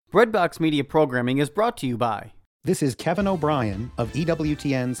Breadbox Media Programming is brought to you by... This is Kevin O'Brien of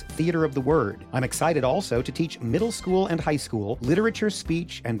EWTN's Theater of the Word. I'm excited also to teach middle school and high school literature,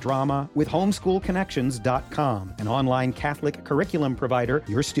 speech, and drama with homeschoolconnections.com, an online Catholic curriculum provider.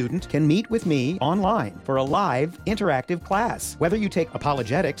 Your student can meet with me online for a live, interactive class. Whether you take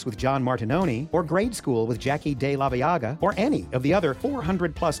apologetics with John Martinoni, or grade school with Jackie De La Viaga, or any of the other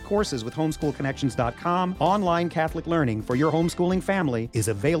 400-plus courses with homeschoolconnections.com, online Catholic learning for your homeschooling family is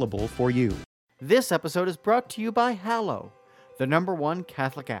available for you. This episode is brought to you by Hallow, the #1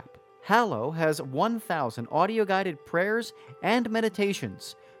 Catholic app. Hallow has 1,000 audio-guided prayers and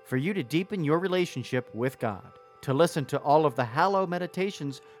meditations for you to deepen your relationship with God. To listen to all of the Hallow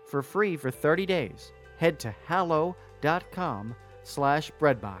meditations for free for 30 days, head to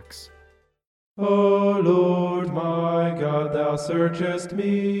hallow.com/breadbox. O Lord my God, thou searchest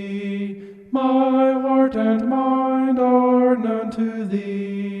me. My heart and mind are known to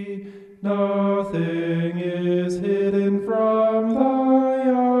thee. Nothing is hidden from thy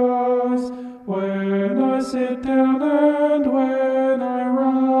eyes. When I sit down and when I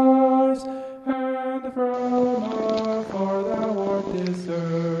rise, and from afar thou art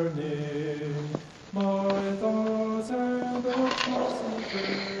discerning my thoughts and hopes are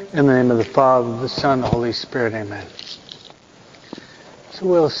secret. In the name of the Father, the Son, and the Holy Spirit, amen. So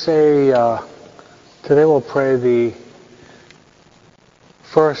we'll say, today we'll pray the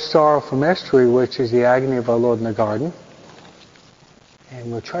first sorrowful mystery, which is the agony of our Lord in the garden. And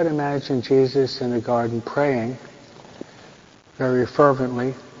we'll try to imagine Jesus in the garden praying very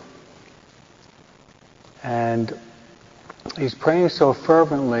fervently. And he's praying so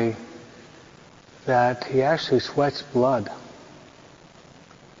fervently that he actually sweats blood.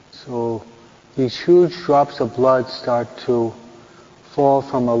 So these huge drops of blood start to fall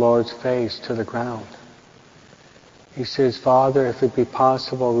from our Lord's face to the ground. He says, Father, if it be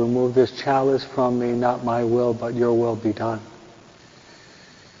possible, remove this chalice from me, not my will, but your will be done.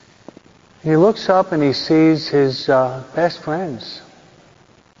 He looks up and he sees his best friends.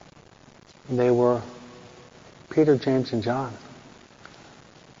 They were Peter, James, and John.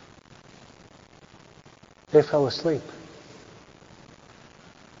 They fell asleep.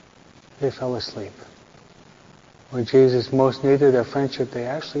 They fell asleep. When Jesus most needed their friendship, they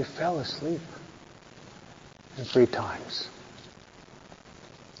actually fell asleep. And 3 times.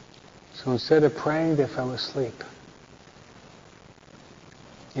 So instead of praying, they fell asleep.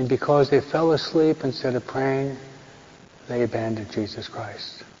 And because they fell asleep instead of praying, they abandoned Jesus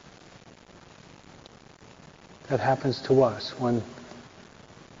Christ. That happens to us. When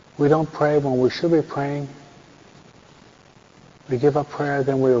we don't pray when we should be praying, we give up prayer,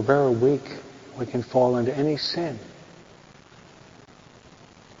 then we are very weak. We can fall into any sin.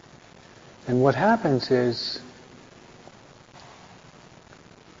 And what happens is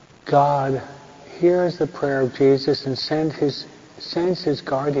God hears the prayer of Jesus and sends his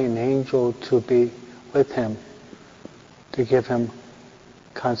guardian angel to be with him, to give him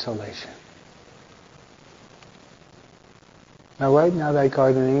consolation. Now right now that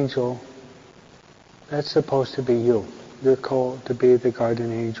guardian angel, that's supposed to be you. You're called to be the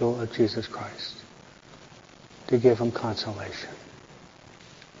guardian angel of Jesus Christ, to give him consolation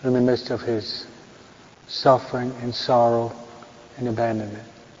in the midst of his suffering and sorrow and abandonment.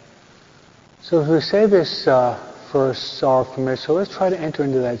 So as we say this first sorrowful mystery, let's try to enter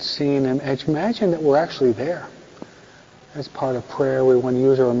into that scene and imagine that we're actually there. That's part of prayer. We want to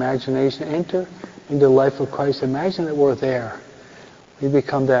use our imagination, enter into the life of Christ. Imagine that we're there. We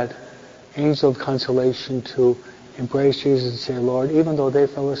become that angel of consolation to embrace Jesus and say, Lord, even though they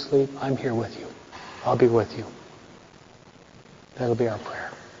fell asleep, I'm here with you. I'll be with you. That'll be our prayer.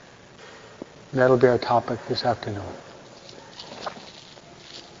 That'll be our topic this afternoon.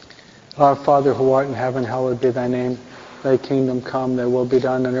 Our Father who art in heaven, hallowed be thy name. Thy kingdom come, thy will be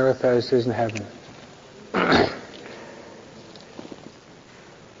done on earth as it is in heaven.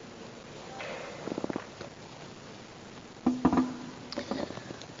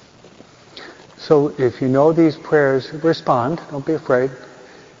 So if you know these prayers, respond. Don't be afraid.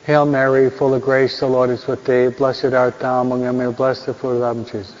 Hail Mary, full of grace, the Lord is with thee. Blessed art thou among women, and blessed the fruit of thy womb,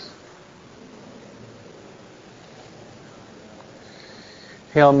 Jesus.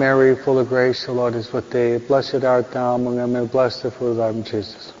 Hail Mary, full of grace, the Lord is with thee. Blessed art thou among women, and blessed the fruit of thy womb,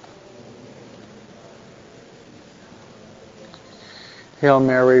 Jesus. Hail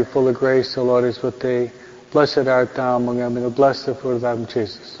Mary, full of grace, the Lord is with thee. Blessed art thou among women, and blessed the fruit of thy womb,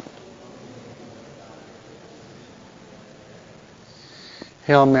 Jesus.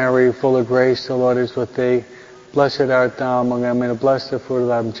 Hail Mary, full of grace, the Lord is with thee. Blessed art thou among women, and blessed the fruit of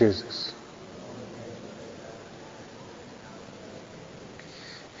thy womb, Jesus.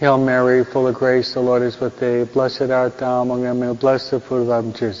 Hail Mary, full of grace, the Lord is with thee. Blessed art thou among women, and blessed the fruit of thy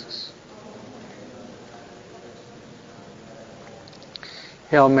womb, Jesus.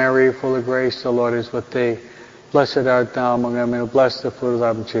 Hail Mary, full of grace, the Lord is with thee. Blessed art thou among women, and blessed the fruit of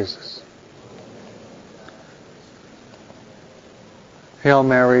thy womb, Jesus. Hail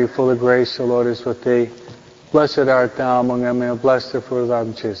Mary, full of grace, the Lord is with thee. Blessed art thou among women, and blessed the fruit of thy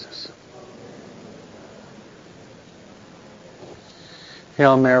womb, Jesus.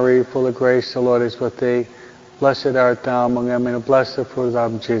 Hail Mary, full of grace, the Lord is with thee. Blessed art thou among women, and blessed the fruit of thy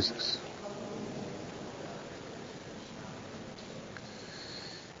womb, Jesus.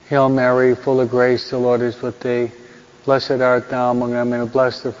 Hail Mary, full of grace, the Lord is with thee. Blessed art thou among women, and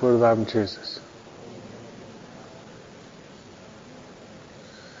blessed the fruit of thy womb, Jesus.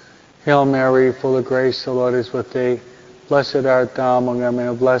 Hail Mary, full of grace, the Lord is with thee. Blessed art thou among women,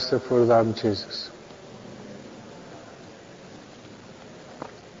 and blessed the fruit of thy womb, Jesus.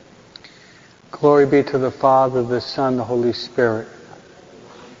 Glory be to the Father, the Son, the Holy Spirit.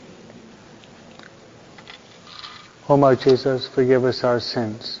 O my Jesus, forgive us our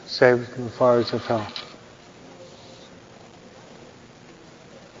sins. Save us from the fires of hell.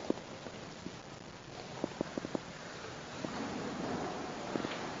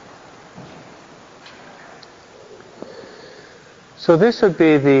 So this would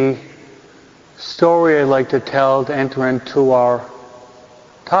be the story I'd like to tell to enter into our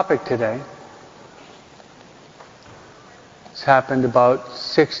topic today. This happened about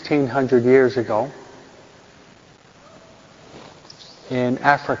 1600 years ago in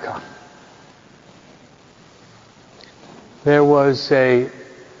Africa. There was a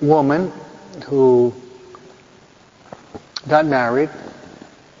woman who got married,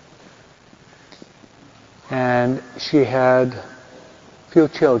 and she had a few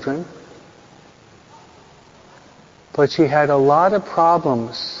children, but she had a lot of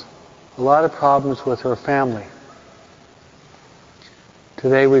problems with her family.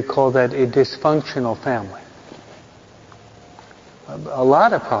 Today we call that a dysfunctional family. A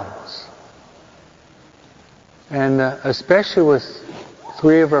lot of problems. And especially with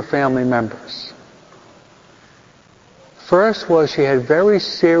three of her family members. First was she had a very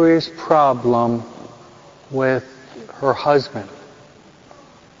serious problem with her husband.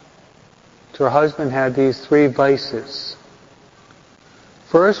 So her husband had these three vices.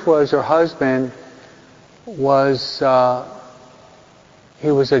 First was her husband was he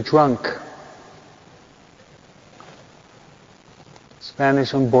was a drunk.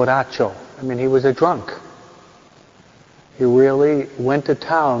 Spanish, un borracho. I mean, he was a drunk. He really went to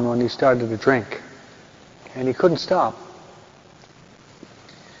town when he started to drink. And he couldn't stop.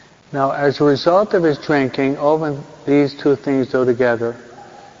 Now, as a result of his drinking, over these two things go together,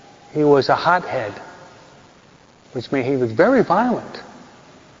 he was a hothead, which means he was very violent.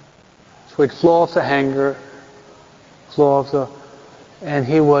 So he'd fall off the hanger, and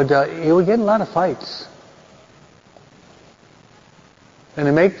he would get in a lot of fights. And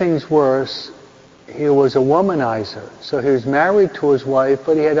to make things worse, he was a womanizer. So he was married to his wife,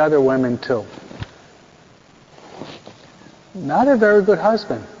 but he had other women too. Not a very good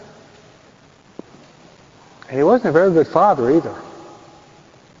husband. And he wasn't a very good father either.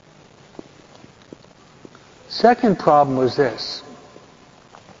 Second problem was this.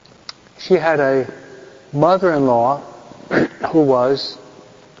 She had a mother-in-law who was,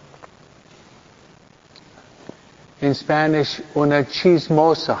 in Spanish, una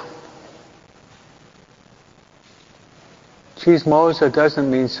chismosa. Chismosa doesn't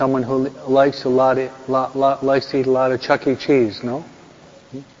mean someone who likes likes to eat a lot of Chuck E. Cheese, no?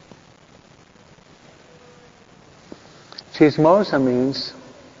 Chismosa means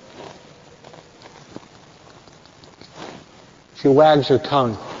she wags her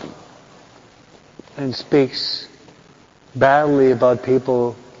tongue and speaks badly about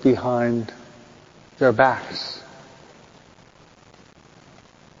people behind their backs.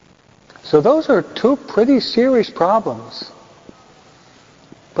 So those are two pretty serious problems.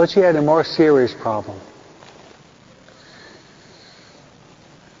 But she had a more serious problem.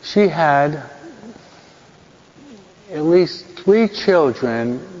 She had at least 3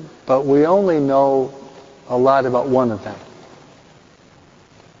 children, but we only know a lot about one of them.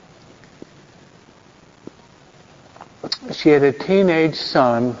 She had a teenage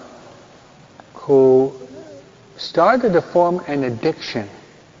son who started to form an addiction.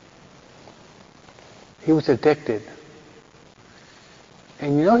 He was addicted.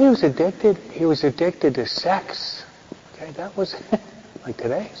 And you know he was addicted? He was addicted to sex. Okay, that was like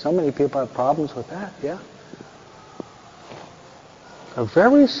today. So many people have problems with that, yeah? A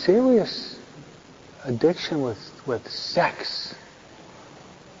very serious addiction with sex.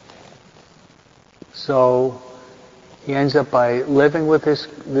 So he ends up by living with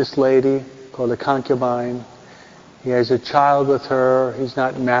this lady called a concubine. He has a child with her. He's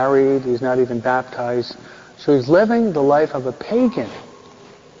not married. He's not even baptized. So he's living the life of a pagan.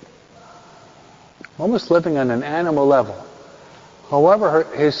 Almost living on an animal level. However,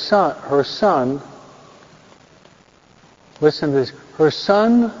 her son, listen to this, her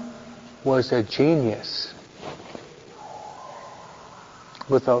son was a genius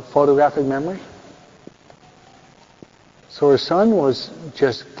with a photographic memory. So her son was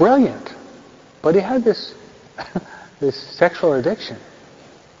just brilliant, but he had this sexual addiction.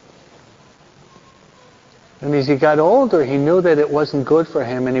 And as he got older, he knew that it wasn't good for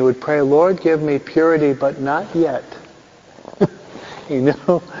him, and he would pray, Lord, give me purity, but not yet. He knew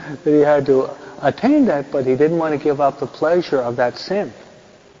that he had to attain that, but he didn't want to give up the pleasure of that sin.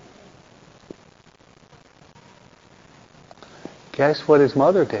 Guess what his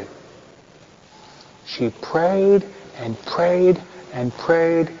mother did? She prayed and prayed and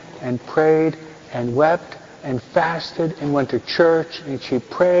prayed and prayed and wept and fasted and went to church, and she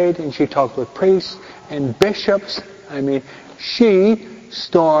prayed and she talked with priests and bishops. I mean, she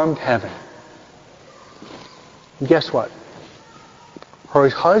stormed heaven. And guess what? Her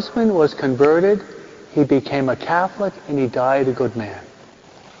husband was converted, he became a Catholic, and he died a good man.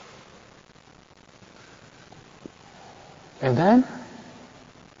 And then,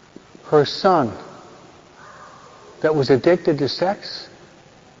 her son, that was addicted to sex,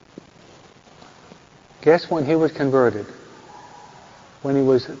 guess when he was converted? When he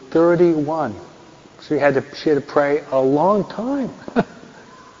was 31. So she had to pray a long time.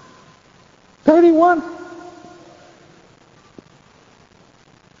 31.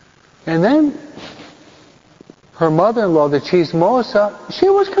 And then her mother-in-law, the chismosa, she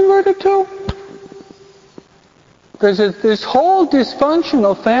was converted too. This whole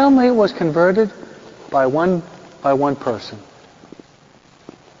dysfunctional family was converted by one person,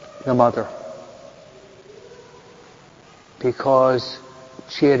 the mother, because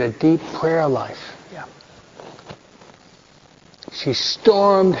she had a deep prayer life. Yeah. She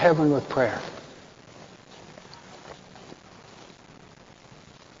stormed heaven with prayer.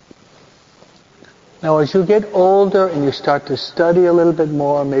 Now, as you get older and you start to study a little bit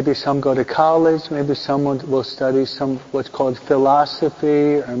more, maybe some go to college, maybe someone will study what's called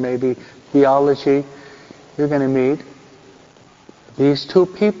philosophy or maybe theology, you're going to meet these two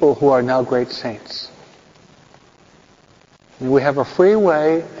people who are now great saints. And we have a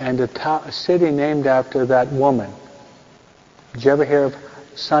freeway and a city named after that woman. Did you ever hear of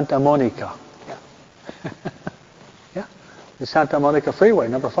Santa Monica? Yeah. Yeah? The Santa Monica Freeway,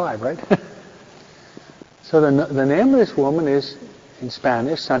 number 5, right? So the name of this woman is, in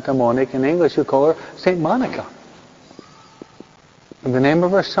Spanish, Santa Monica. In English, you call her Saint Monica. And the name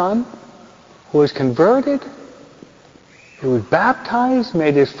of her son, who was converted, he was baptized,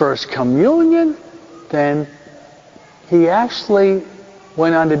 made his first communion, then he actually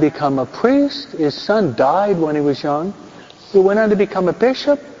went on to become a priest. His son died when he was young. He went on to become a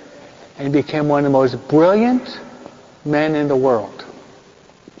bishop and became one of the most brilliant men in the world.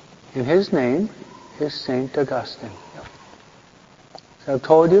 And his name is St. Augustine. So I've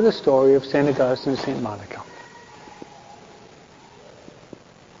told you the story of St. Augustine and St. Monica.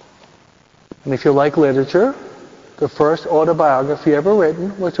 And if you like literature, the first autobiography ever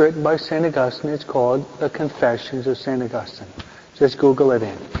written was written by St. Augustine. It's called The Confessions of St. Augustine. Just Google it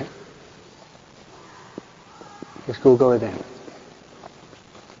in. Okay? Just Google it in.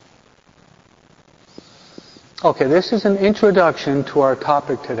 Okay, this is an introduction to our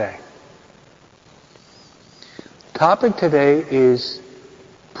topic today. Topic today is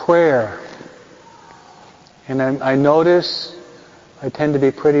prayer. And I notice, I tend to be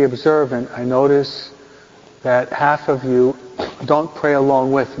pretty observant, I notice that half of you don't pray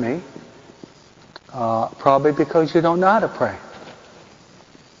along with me, probably because you don't know how to pray.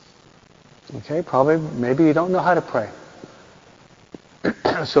 Okay, probably, maybe you don't know how to pray.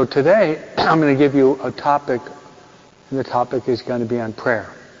 So today, I'm going to give you a topic, and the topic is going to be on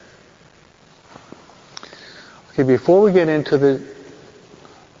prayer. Okay, before we get into the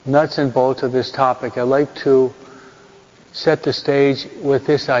nuts and bolts of this topic, I'd like to set the stage with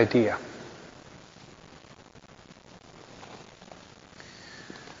this idea.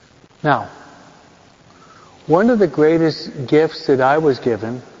 Now, one of the greatest gifts that I was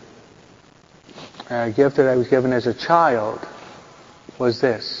given, a gift that I was given as a child, was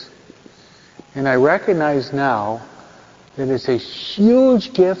this. And I recognize now that it's a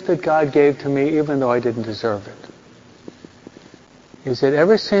huge gift that God gave to me, even though I didn't deserve it. Is that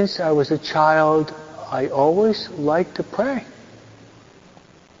ever since I was a child, I always liked to pray.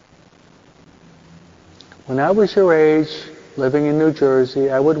 When I was your age, living in New Jersey,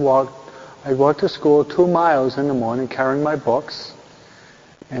 I'd walk to school 2 miles in the morning carrying my books,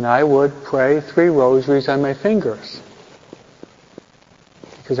 and I would pray 3 rosaries on my fingers.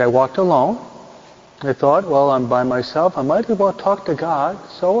 Because I walked alone. I thought, well, I'm by myself, I might as well talk to God.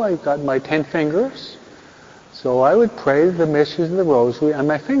 So I got my 10 fingers. So I would pray the mysteries of the rosary on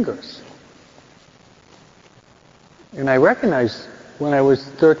my fingers. And I recognized when I was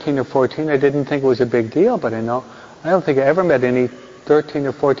 13 or 14, I didn't think it was a big deal, but I don't think I ever met any 13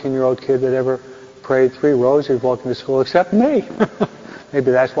 or 14-year-old kid that ever prayed 3 rosaries walking to school except me.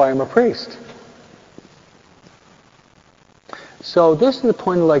 Maybe that's why I'm a priest. So this is the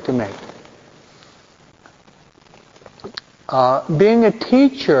point I'd like to make. Being a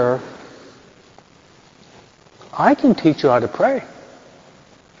teacher, I can teach you how to pray.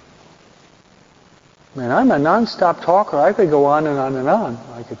 Man, I'm a non-stop talker. I could go on and on and on.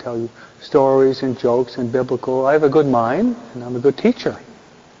 I could tell you stories and jokes and biblical. I have a good mind, and I'm a good teacher.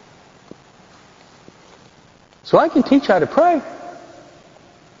 So I can teach you how to pray.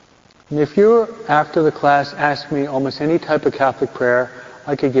 And if you, after the class, ask me almost any type of Catholic prayer,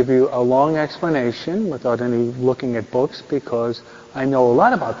 I could give you a long explanation without any looking at books because I know a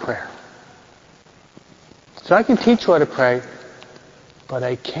lot about prayer. So I can teach you how to pray, but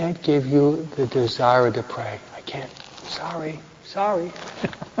I can't give you the desire to pray. I can't. Sorry. So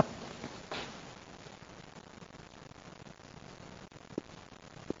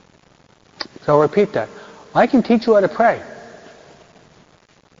I'll repeat that. I can teach you how to pray.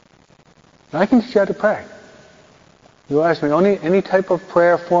 I can teach you how to pray. You ask me any type of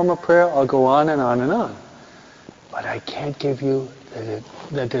prayer, form of prayer, I'll go on and on and on. But I can't give you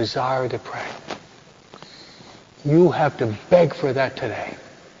the desire to pray. You have to beg for that today.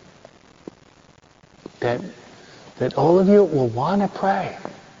 That all of you will want to pray.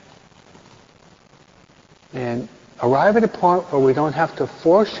 And arrive at a point where we don't have to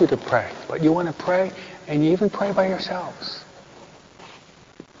force you to pray, but you want to pray, and you even pray by yourselves.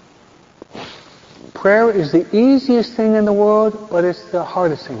 Prayer is the easiest thing in the world, but it's the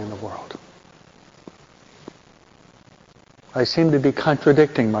hardest thing in the world. I seem to be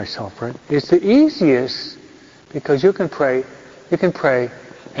contradicting myself, right? It's the easiest because you can pray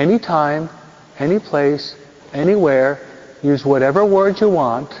anytime, any place, anywhere, use whatever words you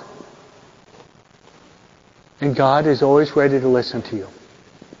want, and God is always ready to listen to you.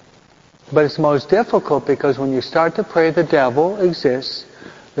 But it's most difficult because when you start to pray, the devil exists.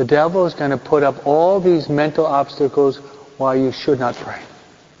 The devil is going to put up all these mental obstacles why you should not pray.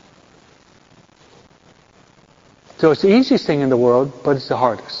 So it's the easiest thing in the world, but it's the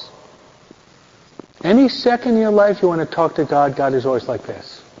hardest. Any second in your life you want to talk to God, God is always like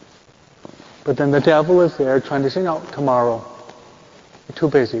this. But then the devil is there trying to say, no, tomorrow. You're too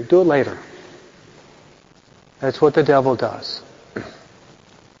busy. Do it later. That's what the devil does.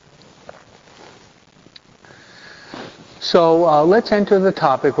 So let's enter the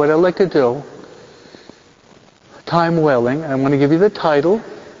topic. What I'd like to do, time willing, I'm going to give you the title.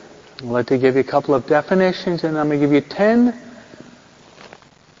 I'd like to give you a couple of definitions, and I'm going to give you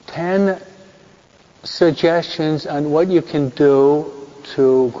 10 suggestions on what you can do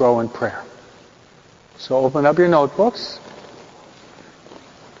to grow in prayer. So open up your notebooks.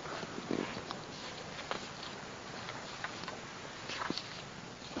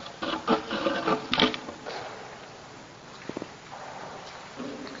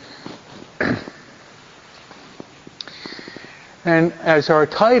 And as our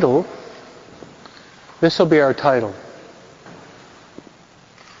title, this will be our title.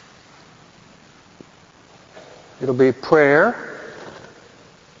 It'll be prayer,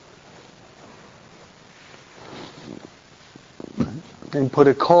 and put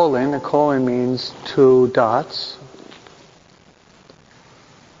a colon. A colon means 2 dots.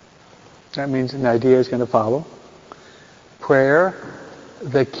 That means an idea is going to follow. Prayer,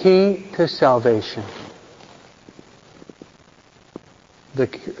 the key to salvation.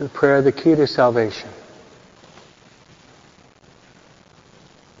 Prayer, the key to salvation.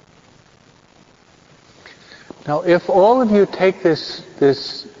 Now, if all of you take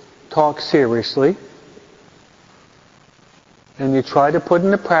this talk seriously, and you try to put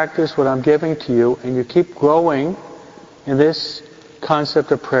into practice what I'm giving to you, and you keep growing in this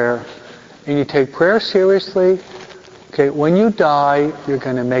concept of prayer, and you take prayer seriously, okay, when you die, you're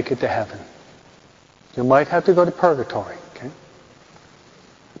going to make it to heaven. You might have to go to purgatory.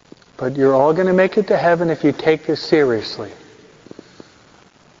 But you're all going to make it to heaven if you take this seriously.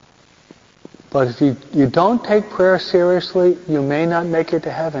 But if you don't take prayer seriously, you may not make it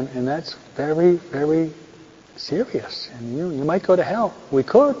to heaven. And that's very, very serious. And you might go to hell. We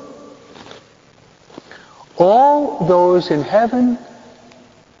could. All those in heaven,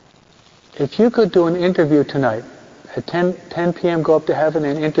 if you could do an interview tonight, at 10 p.m. go up to heaven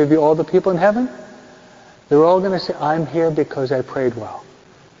and interview all the people in heaven, they're all going to say, I'm here because I prayed well.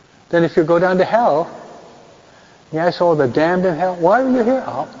 Then if you go down to hell, you ask all the damned in hell, why are you here?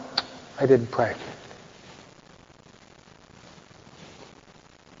 Oh, I didn't pray.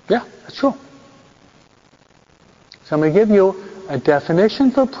 Yeah, that's true. So I'm going to give you a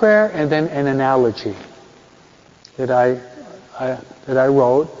definition for prayer and then an analogy that I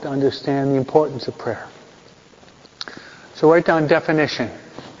wrote to understand the importance of prayer. So write down definition.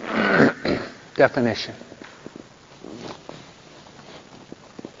 Definition.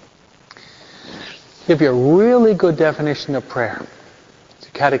 Give you a really good definition of prayer. It's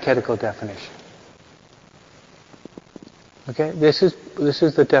a catechetical definition. Okay, this is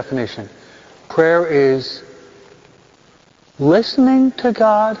the definition. Prayer is listening to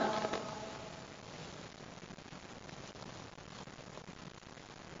God,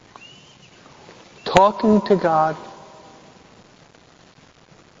 talking to God,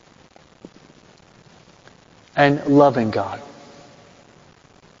 and loving God.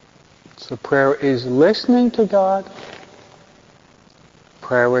 So prayer is listening to God,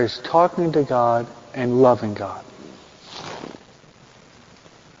 prayer is talking to God, and loving God.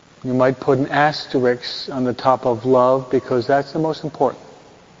 You might put an asterisk on the top of love because that's the most important.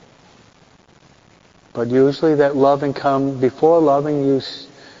 But usually that loving comes before loving.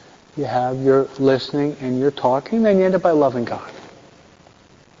 You have your listening and your talking, then you end up by loving God.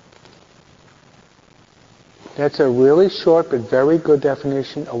 That's a really short but very good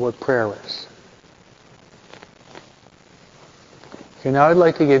definition of what prayer is. Okay, now I'd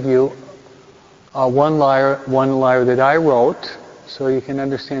like to give you a one-liner that I wrote so you can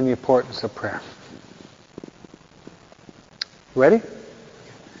understand the importance of prayer. Ready?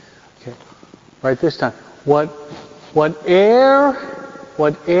 Okay. Write this down. What air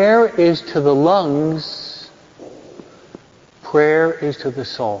is to the lungs, prayer is to the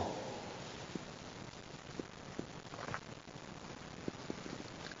soul.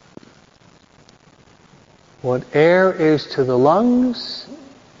 What air is to the lungs,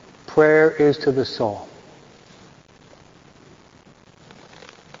 prayer is to the soul.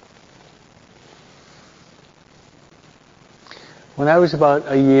 When I was about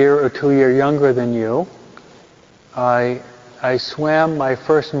a year or 2 years younger than you, I swam my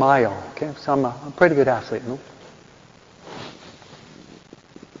first mile. Okay, so I'm a pretty good athlete, no?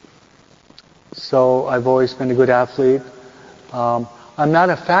 So I've always been a good athlete. I'm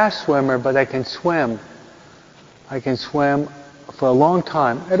not a fast swimmer, but I can swim. I can swim for a long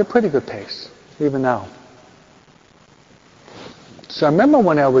time at a pretty good pace, even now. So I remember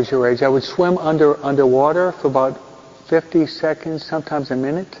when I was your age, I would swim underwater for about 50 seconds, sometimes a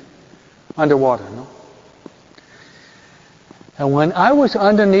minute, underwater, no? And when I was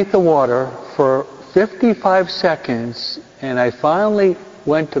underneath the water for 55 seconds and I finally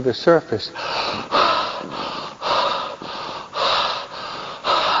went to the surface,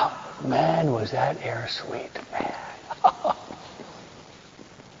 man, was that air sweet, man.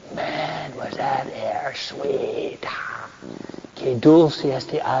 Man, was that air sweet. Que dulce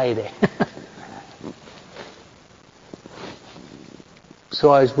este aire.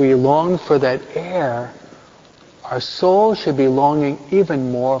 So as we long for that air, our soul should be longing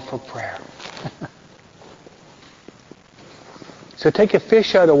even more for prayer. So take a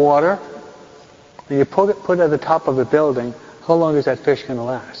fish out of water and you put it at the top of a building. How long is that fish going to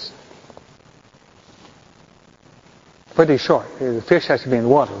last? Pretty short. The fish has to be in the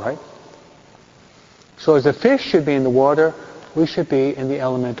water, right? So as the fish should be in the water, we should be in the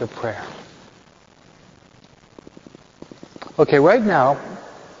element of prayer. Okay, right now,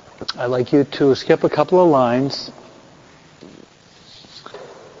 I'd like you to skip a couple of lines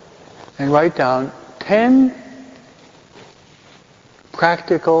and write down 10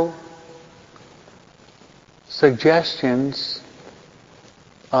 practical suggestions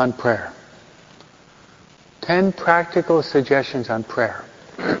on prayer. 10 practical suggestions on prayer.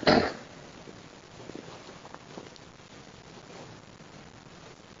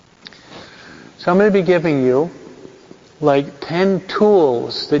 So I'm going to be giving you like 10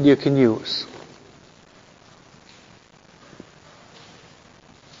 tools that you can use.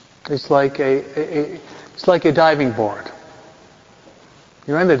 It's like a diving board.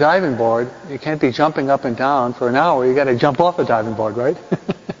 You're on the diving board, you can't be jumping up and down for an hour, you got to jump off the diving board, right?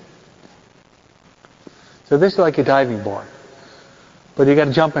 So this is like a diving board. But you got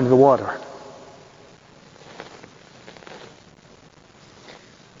to jump into the water.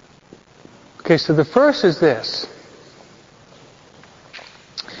 Okay, so the first is this.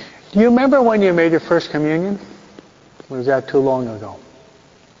 Do you remember when you made your first communion? Or was that too long ago?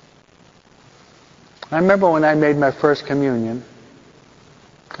 I remember when I made my first communion,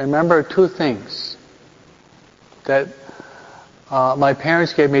 I remember two things. That my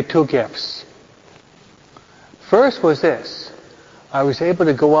parents gave me two gifts. First was this. I was able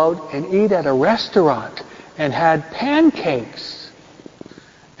to go out and eat at a restaurant and had pancakes.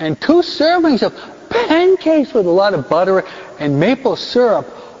 And 2 servings of pancakes with a lot of butter and maple syrup.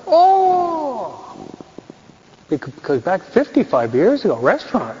 Oh! Because back 55 years ago,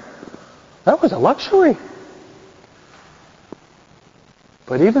 restaurant, that was a luxury.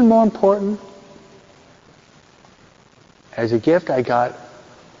 But even more important, as a gift I got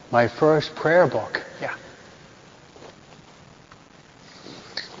my first prayer book. Yeah.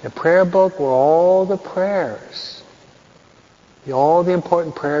 The prayer book were all the prayers. All the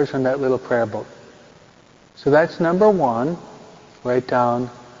important prayers from that little prayer book. So that's number 1. Write down,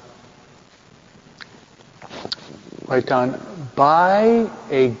 buy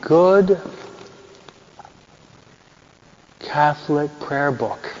a good Catholic prayer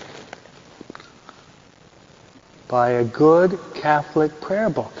book. Buy a good Catholic prayer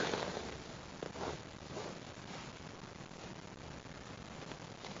book.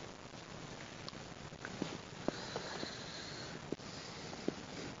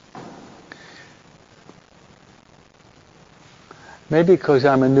 Maybe because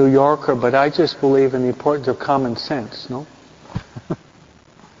I'm a New Yorker, but I just believe in the importance of common sense, no?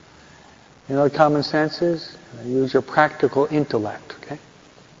 You know what common sense is? Use your practical intellect, okay?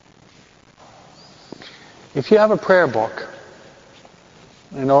 If you have a prayer book,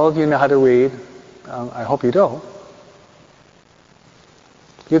 and all of you know how to read, I hope you do,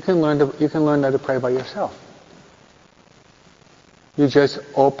 you can learn how to pray by yourself. You just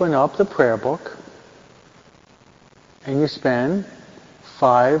open up the prayer book, and you spend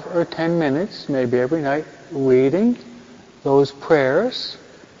 5 or 10 minutes, maybe every night, reading those prayers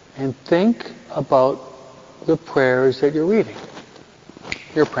and think about the prayers that you're reading.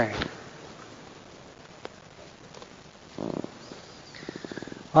 You're praying.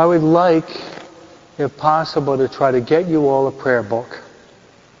 I would like, if possible, to try to get you all a prayer book.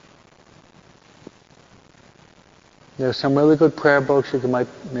 There's some really good prayer books you might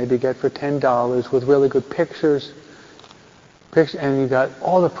maybe get for $10 with really good pictures. And you got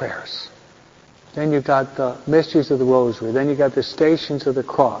all the prayers. Then you got the mysteries of the Rosary. Then you got the Stations of the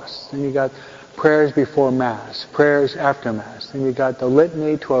Cross. Then you got prayers before Mass, prayers after Mass. Then you got the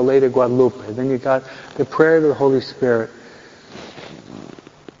Litany to Our Lady of Guadalupe. Then you got the Prayer to the Holy Spirit.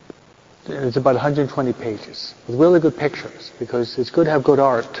 It's about 120 pages with really good pictures because it's good to have good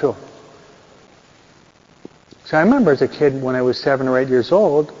art too. So I remember as a kid when I was 7 or 8 years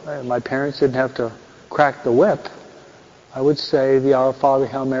old, my parents didn't have to crack the whip. I would say the Our Father,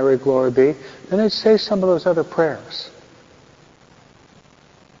 Hail Mary, Glory Be. Then I'd say some of those other prayers.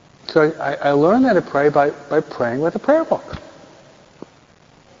 So I learned how to pray by praying with a prayer book.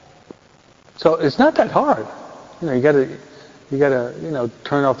 So it's not that hard. You gotta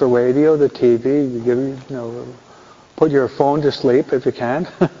turn off the radio, the TV. Put your phone to sleep if you can,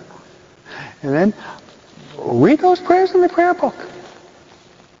 and then read those prayers in the prayer book.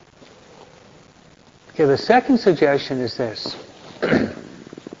 Okay, the second suggestion is this.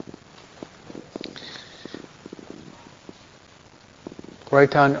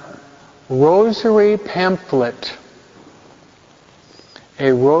 Write down rosary pamphlet.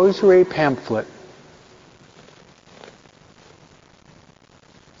 A rosary pamphlet.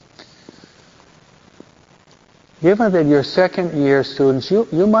 Given that you're second-year students,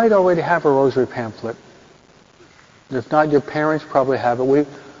 you might already have a rosary pamphlet. If not, your parents probably have it.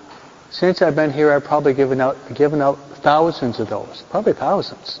 Since I've been here, I've probably given out thousands of those, probably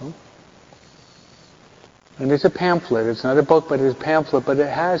thousands. And it's a pamphlet. It's not a book, but it's a pamphlet. But it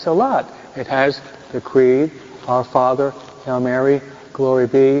has a lot. It has the Creed, Our Father, Hail Mary, Glory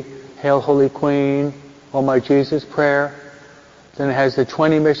Be, Hail Holy Queen, O my Jesus prayer. Then it has the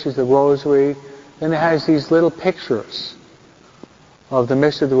 20 mysteries of the Rosary. Then it has these little pictures of the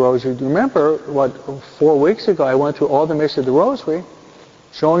mystery of the Rosary. Remember, 4 weeks ago I went through all the mystery of the Rosary,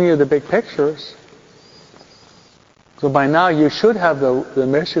 showing you the big pictures. So by now you should have the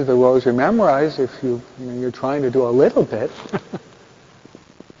mystery of the Rosary memorized if you're trying to do a little bit.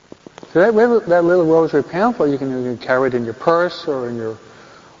 So that little Rosary pamphlet, you can carry it in your purse or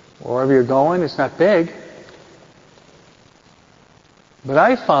wherever you're going. It's not big. But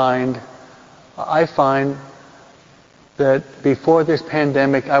I find that before this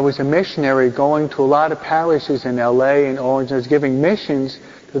pandemic, I was a missionary going to a lot of parishes in LA and Orange. I was giving missions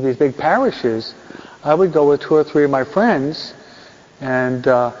to these big parishes. I would go with 2 or 3 of my friends, and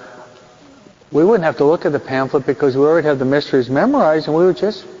we wouldn't have to look at the pamphlet because we already have the mysteries memorized, and we would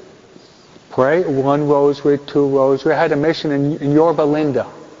just pray 1 rosary, 2 rosary. I had a mission in Yorba Linda.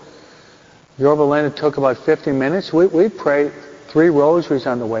 Yorba Linda took about 50 minutes. We'd pray 3 rosaries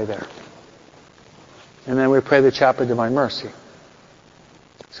on the way there. And then we pray the Chaplet of Divine Mercy.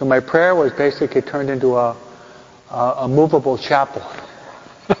 So my prayer was basically turned into a movable chapel.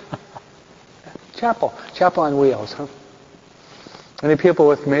 Chapel on wheels, huh? Any people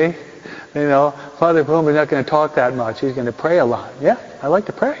with me? You know, Father Boom is not going to talk that much. He's going to pray a lot. Yeah, I like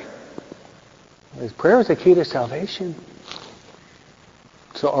to pray. His prayer is the key to salvation.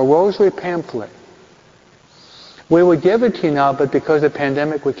 So a rosary pamphlet. We would give it to you now, but because of the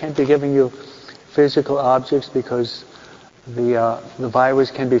pandemic, we can't be giving you physical objects because the virus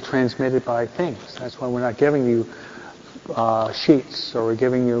can be transmitted by things. That's why we're not giving you sheets, or we're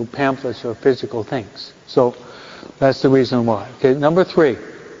giving you pamphlets or physical things. So that's the reason why. Okay, number 3.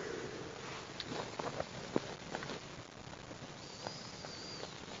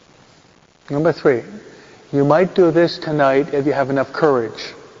 Number 3. You might do this tonight if you have enough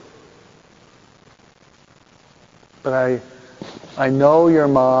courage. But I know your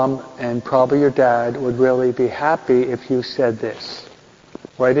mom and probably your dad would really be happy if you said this.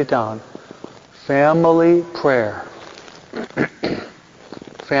 Write it down. Family prayer.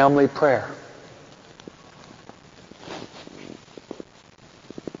 Family prayer.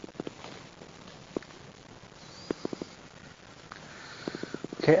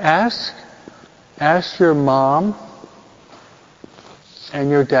 Okay, ask your mom and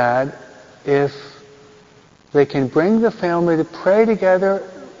your dad if they can bring the family to pray together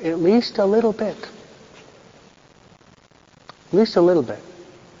at least a little bit. At least a little bit.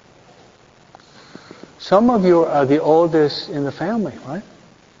 Some of you are the oldest in the family, right?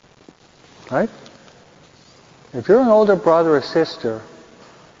 Right? If you're an older brother or sister,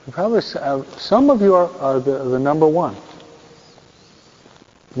 you probably some of you are the number one.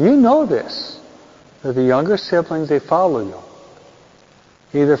 You know this, that the younger siblings, they follow you,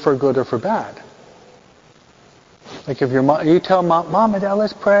 either for good or for bad. Like if you tell mom and dad,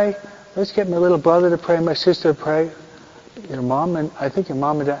 let's pray, let's get my little brother to pray, my sister to pray. I think your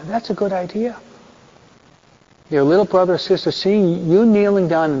mom and dad, that's a good idea. Your little brother or sister seeing you kneeling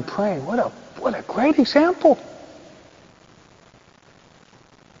down and praying, what a great example.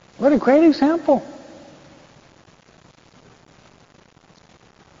 What a great example.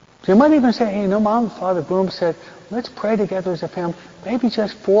 So you might even say, hey, Mom, Father Broom said, let's pray together as a family, maybe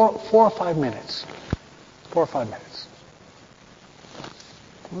just 4 or 5 minutes. 4 or 5 minutes.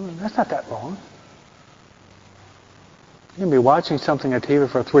 Well, that's not that long. You can be watching something on TV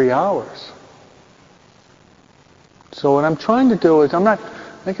for 3 hours. So what I'm trying to do is, I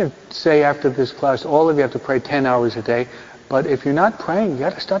can say after this class, all of you have to pray 10 hours a day, but if you're not praying, you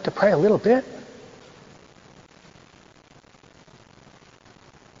got to start to pray a little bit.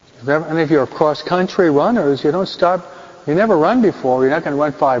 And if you're cross-country runners, you don't start, you never run before, you're not going to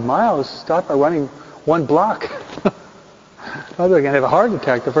run 5 miles, start by running 1 block. Otherwise you're going to have a heart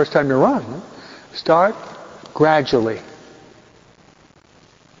attack the first time you run. Start gradually.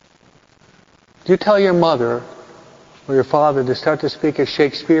 Do you tell your mother or your father to start to speak a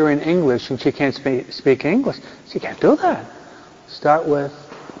Shakespearean English and she can't speak English? She can't do that. Start with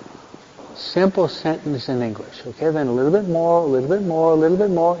simple sentence in English. Okay, then a little bit more, a little bit more, a little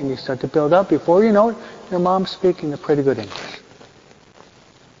bit more, and you start to build up. Before you know it, your mom's speaking a pretty good English.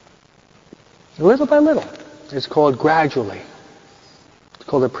 Little by little. It's called gradually. It's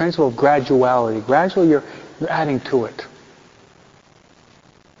called the principle of graduality. Gradually you're adding to it.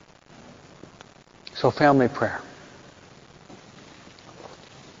 So family prayer.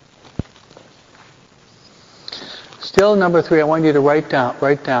 Still number 3, I want you to write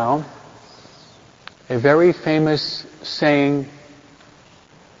down a very famous saying.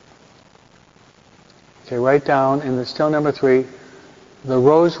 Okay, write down in the still number 3, the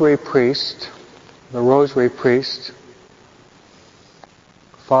Rosary Priest,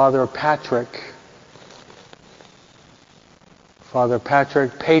 Father Patrick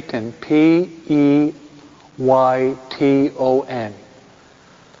Peyton, Peyton. Peyton.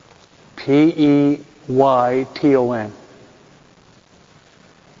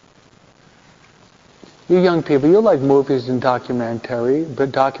 You young people, you like movies and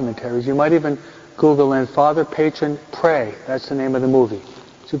documentaries. You might even Google in Father Patron Pray. That's the name of the movie.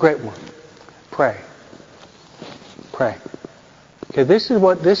 It's a great one. Pray. Okay, this is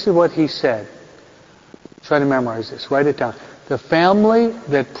what he said. Try to memorize this. Write it down. The family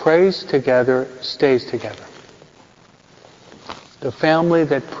that prays together stays together. The family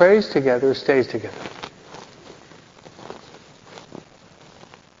that prays together stays together.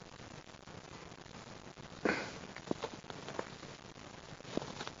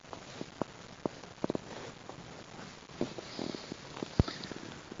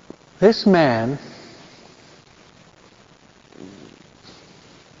 This man,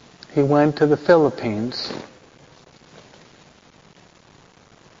 he went to the Philippines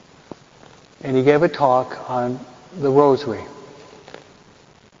and he gave a talk on the rosary.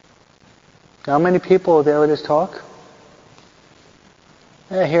 How many people were there at his talk?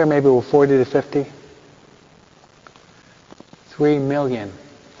 Here maybe we're 40 to 50. 3 million.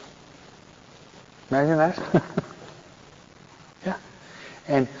 Imagine that? Yeah.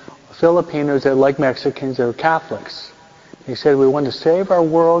 And Filipinos are like Mexicans, they're Catholics. He said, we want to save our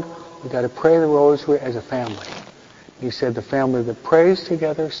world, we've got to pray the rosary as a family. He said the family that prays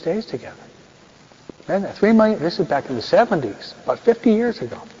together stays together. Imagine that. 3 million, this is back in the 70s, about 50 years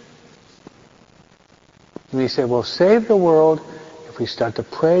ago. And he said, we'll save the world if we start to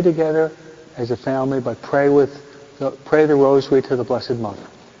pray together as a family, but pray the rosary to the Blessed Mother.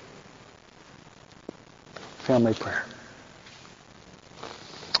 Family prayer.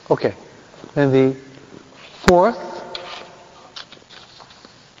 Okay. Then the fourth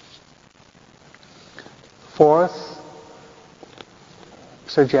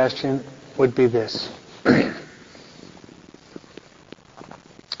suggestion would be this.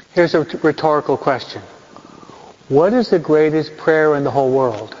 Here's a rhetorical question. What is the greatest prayer in the whole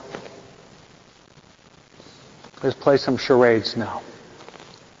world? Let's play some charades now.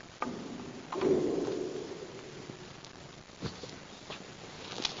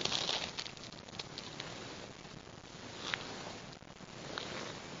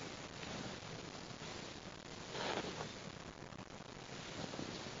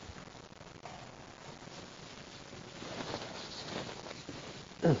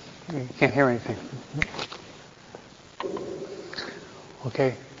 You can't hear anything.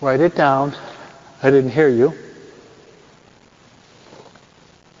 Okay, write it down. I didn't hear you.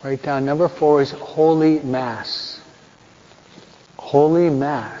 Write down number 4 is Holy Mass. Holy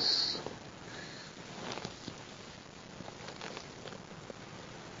Mass.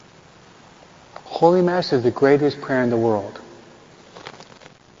 Holy Mass is the greatest prayer in the world.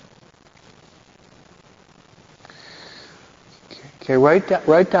 Okay,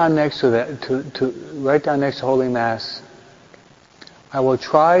 write down next to that. Write down next to Holy Mass. I will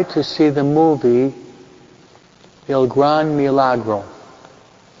try to see the movie Il Gran Milagro.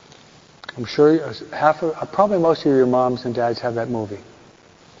 I'm sure probably most of your moms and dads have that movie.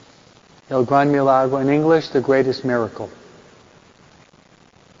 Il Gran Milagro, in English, The Greatest Miracle.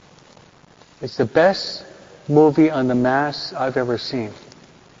 It's the best movie on the Mass I've ever seen.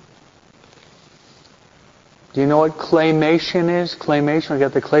 Do you know what claymation is? Claymation, we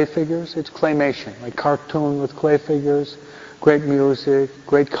got the clay figures. It's claymation, like cartoon with clay figures, great music,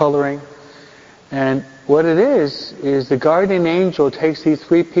 great coloring. And what it is the guardian angel takes these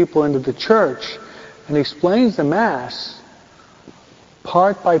 3 people into the church and explains the Mass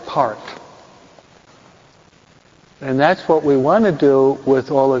part by part. And that's what we want to do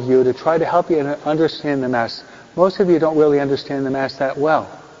with all of you, to try to help you understand the Mass. Most of you don't really understand the Mass that well.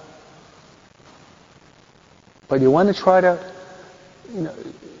 But you want to try to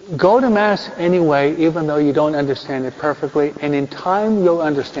go to Mass anyway, even though you don't understand it perfectly, and in time you'll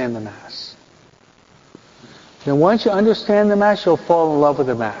understand the Mass. Then once you understand the Mass, you'll fall in love with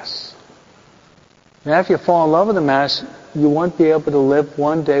the Mass. And after you fall in love with the Mass, you won't be able to live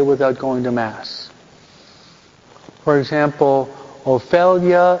one day without going to Mass. For example,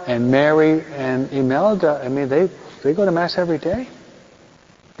 Ophelia and Mary and Imelda, they go to Mass every day.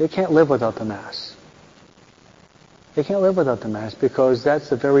 They can't live without the Mass. They can't live without the Mass because that's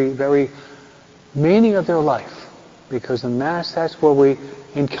the very, very meaning of their life. Because in Mass, that's where we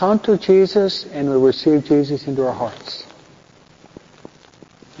encounter Jesus and we receive Jesus into our hearts.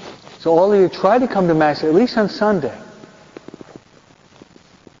 So all of you try to come to Mass at least on Sunday.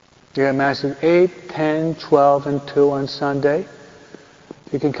 You have Mass at 8, 10, 12, and 2 on Sunday.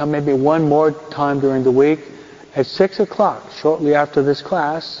 You can come maybe one more time during the week at 6 o'clock, shortly after this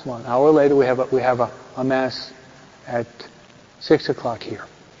class. 1 hour later, we have a Mass at 6 o'clock here,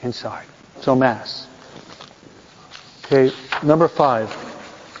 inside. So Mass. Okay, number 5.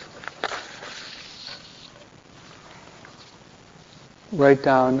 Write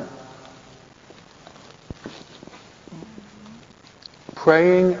down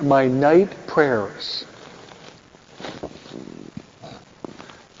praying my night prayers.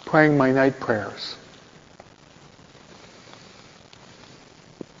 Praying my night prayers.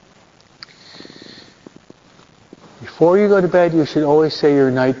 Before you go to bed, you should always say your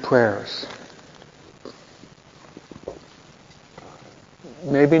night prayers.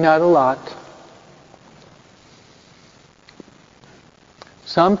 Maybe not a lot.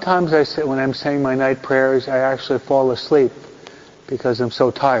 Sometimes when I'm saying my night prayers, I actually fall asleep because I'm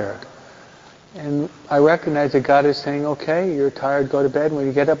so tired. And I recognize that God is saying, okay, you're tired, go to bed. When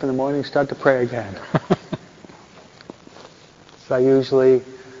you get up in the morning, start to pray again. So I usually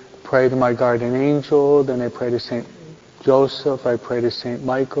pray to my guardian angel, then I pray to St. Joseph, I pray to St.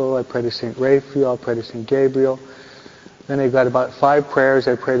 Michael, I pray to St. Raphael, I pray to St. Gabriel. Then I've got about 5 prayers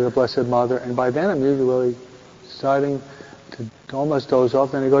I pray to the Blessed Mother, and by then I'm usually starting to almost doze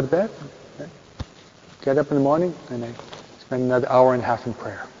off, then I go to bed. Get up in the morning, and I spend another hour and a half in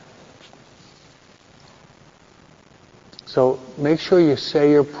prayer. So make sure you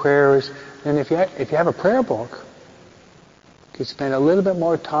say your prayers, and if you have a prayer book, you can spend a little bit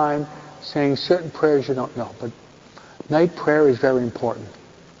more time saying certain prayers you don't know, but night prayer is very important.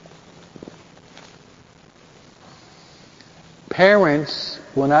 Parents,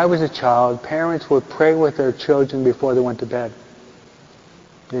 when I was a child, parents would pray with their children before they went to bed.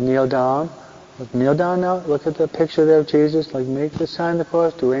 They kneel down. Kneel down now. Look at the picture there of Jesus. Like, make the sign of the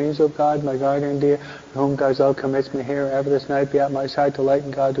cross. To angel of God, my guardian dear, to whom God's love commits me here, ever this night be at my side to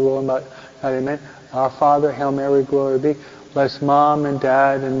lighten God, to will God. Amen. Our Father, Hail Mary, glory be. Bless Mom and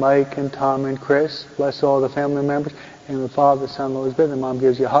Dad and Mike and Tom and Chris. Bless all the family members. And the Father, the Son, Lord is good. And Mom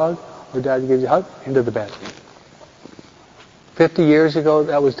gives you a hug, or Dad gives you a hug, into the bed. 50 years ago,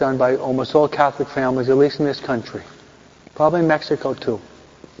 that was done by almost all Catholic families, at least in this country. Probably in Mexico, too.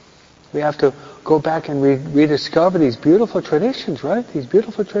 We have to go back and rediscover these beautiful traditions, right? These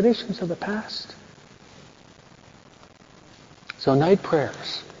beautiful traditions of the past. So night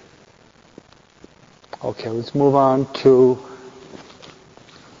prayers. Okay, let's move on to...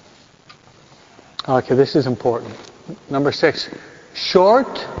 Okay, this is important. Number 6.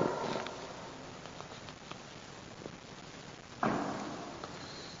 Short...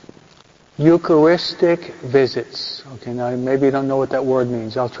 Eucharistic visits. Okay, now maybe you don't know what that word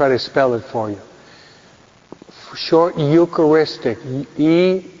means. I'll try to spell it for you. Short Eucharistic.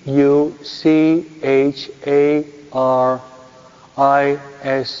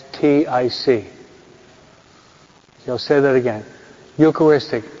 E-U-C-H-A-R-I-S-T-I-C. I'll say that again.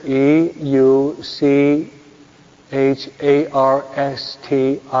 Eucharistic.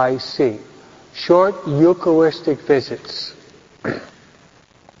 E-U-C-H-A-R-S-T-I-C. Short Eucharistic visits.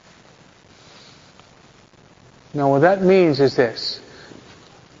 Now what that means is this.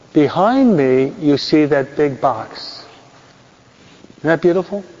 Behind me, you see that big box. Isn't that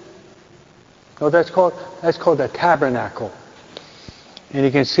beautiful? Oh, that's called a tabernacle. And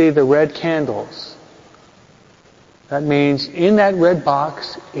you can see the red candles. That means in that red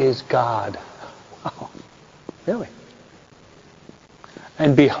box is God. Wow. Really?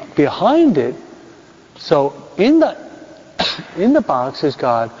 And behind it, so in the box is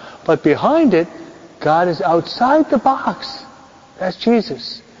God, but behind it, God is outside the box. That's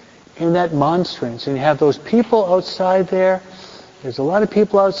Jesus. In that monstrance. And you have those people outside there. There's a lot of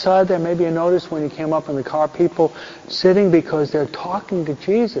people outside there. Maybe you noticed when you came up in the car, people sitting because they're talking to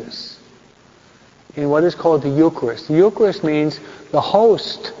Jesus in what is called the Eucharist. The Eucharist means the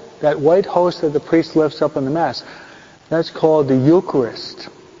host, that white host that the priest lifts up in the Mass. That's called the Eucharist.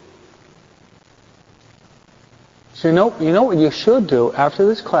 So you know what you should do after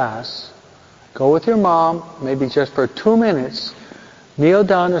this class? Go with your mom, maybe just for 2 minutes, kneel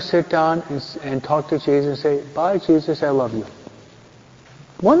down or sit down and talk to Jesus and say, bye, Jesus, I love you.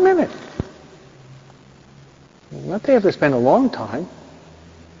 1 minute. Not that you have to spend a long time,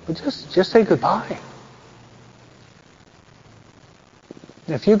 but just say goodbye.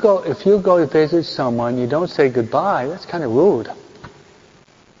 If you go to visit someone, you don't say goodbye, that's kind of rude.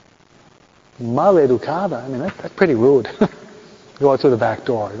 Mal educada, I mean, that's pretty rude. Go out through the back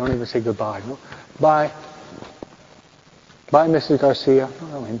door. You don't even say goodbye. No? Bye. Bye, Mrs. Garcia.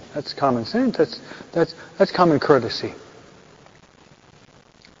 I mean, that's common sense. That's common courtesy.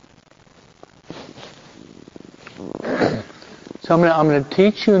 So I'm going to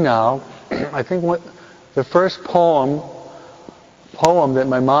teach you now, I think what the first poem that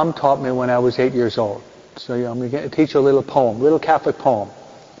my mom taught me when I was 8 years old. So I'm going to teach you a little poem, little Catholic poem.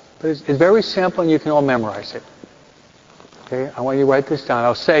 But it's very simple and you can all memorize it. Okay, I want you to write this down.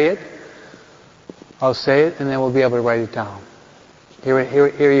 I'll say it, and then we'll be able to write it down.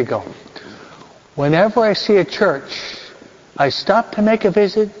 Here you go. Whenever I see a church, I stop to make a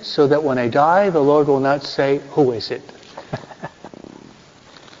visit so that when I die, the Lord will not say, who is it?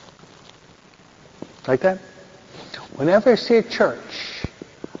 Like that? Whenever I see a church,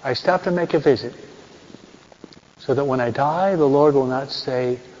 I stop to make a visit so that when I die, the Lord will not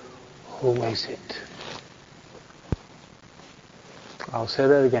say, who is it? I'll say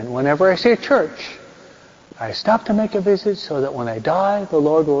that again. Whenever I see a church, I stop to make a visit so that when I die, the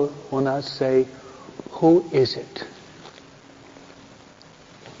Lord will not say, who is it?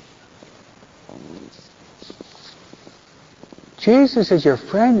 Jesus is your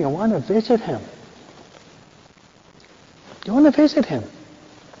friend, you want to visit him. You want to visit him.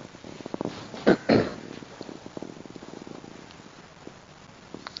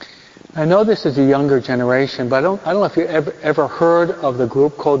 I know this is a younger generation, but I don't know if you ever heard of the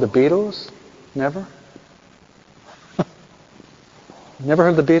group called the Beatles. Never? Never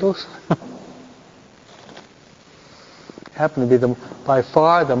heard of the Beatles? Happen to be by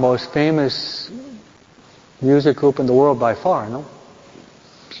far the most famous music group in the world by far, no?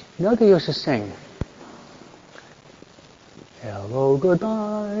 You know they used to sing, hello,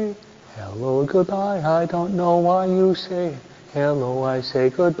 goodbye, I don't know why you say hello, I say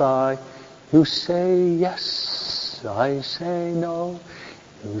goodbye. You say yes, I say no.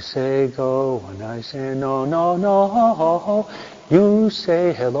 You say go, and I say no, no, no. You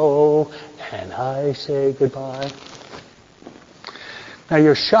say hello, and I say goodbye. Now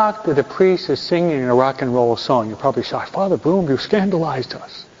you're shocked that a priest is singing a rock and roll song. You're probably shocked. Father Broom, you scandalized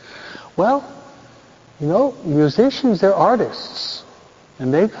us. Well, you know, musicians, they're artists.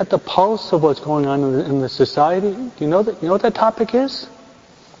 And they've got the pulse of what's going on in the society. Do you know that? You know what that topic is?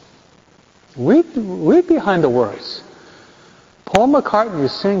 Read behind the words. Paul McCartney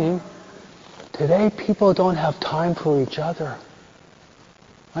is singing, today people don't have time for each other.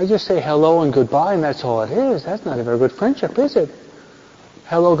 I just say hello and goodbye and that's all it is. That's not a very good friendship, is it?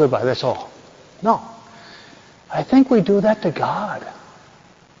 Hello, goodbye, that's all. No. I think we do that to God.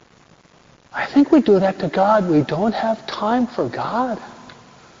 I think we do that to God. We don't have time for God.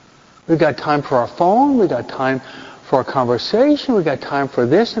 We've got time for our phone. We've got time for a conversation. We've got time for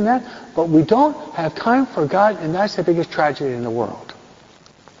this and that. But we don't have time for God, and that's the biggest tragedy in the world.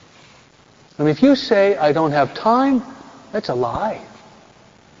 And if you say, I don't have time, that's a lie.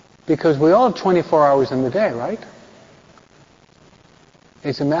 Because we all have 24 hours in the day, right?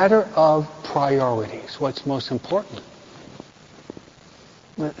 It's a matter of priorities, what's most important.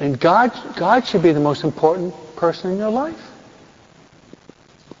 And God should be the most important person in your life.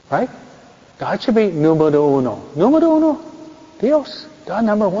 Right? God should be numero uno. Numero uno. Dios. God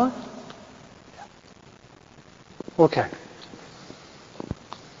number one. Okay.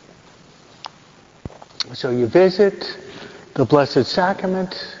 So you visit the Blessed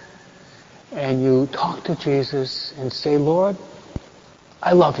Sacrament and you talk to Jesus and say, Lord,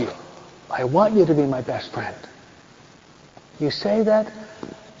 I love you. I want you to be my best friend. You say that,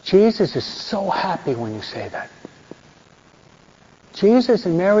 Jesus is so happy when you say that. Jesus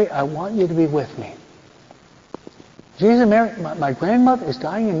and Mary, I want you to be with me. Jesus and Mary, my grandmother is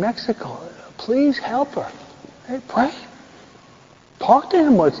dying in Mexico. Please help her. Hey, pray. Talk to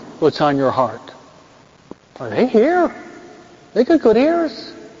him what's on your heart. Are they here? They got good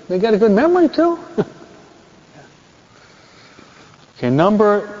ears. They got a good memory too. Okay,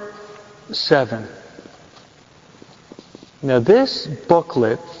 number 7. Now this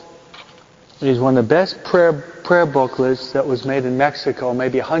booklet is one of the best prayer booklets that was made in Mexico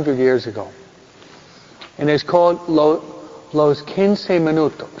maybe 100 years ago. And it's called Los 15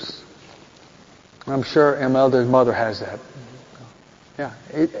 Minutos. I'm sure Imelda's mother has that. Yeah,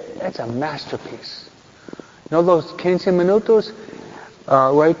 it's a masterpiece. You know those 15 Minutos?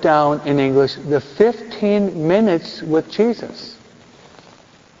 Write down in English, the 15 minutes with Jesus.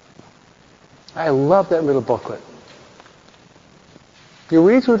 I love that little booklet. If you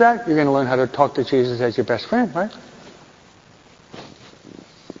read through that, you're going to learn how to talk to Jesus as your best friend, right?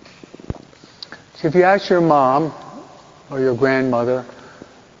 So if you ask your mom or your grandmother,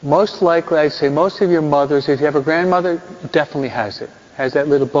 most likely I'd say most of your mothers, if you have a grandmother, definitely has it. Has that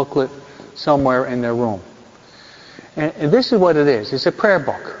little booklet somewhere in their room. And this is what it is. It's a prayer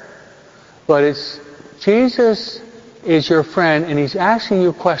book. But it's Jesus is your friend and he's asking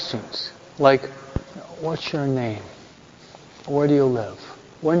you questions like, what's your name? Where do you live?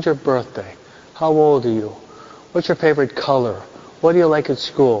 When's your birthday? How old are you? What's your favorite color? What do you like at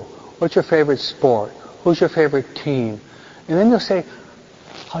school? What's your favorite sport? Who's your favorite team? And then they'll say,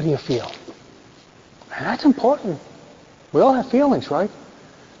 how do you feel? And that's important. We all have feelings, right?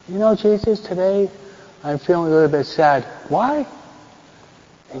 You know, Jesus, today I'm feeling a little bit sad. Why?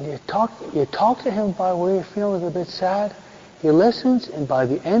 And you talk to him about where you're feeling a little bit sad. He listens, and by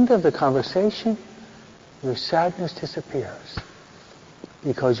the end of the conversation, your sadness disappears.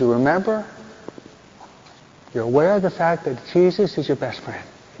 Because you remember, you're aware of the fact that Jesus is your best friend.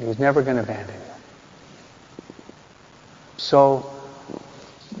 And he's never going to abandon you. So,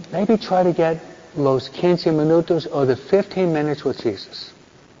 maybe try to get Los 15 Minutos or the 15 minutes with Jesus.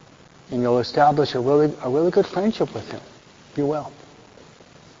 And you'll establish a really good friendship with him. You will.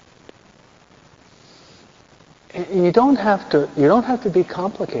 And you don't have to be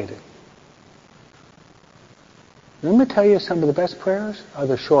complicated. Let me tell you, some of the best prayers are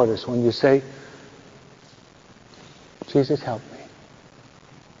the shortest. When you say, Jesus, help me.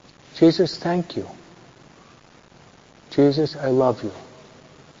 Jesus, thank you. Jesus, I love you.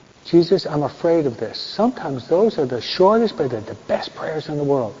 Jesus, I'm afraid of this. Sometimes those are the shortest, but they're the best prayers in the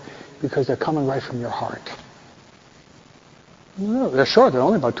world because they're coming right from your heart. No, they're short. They're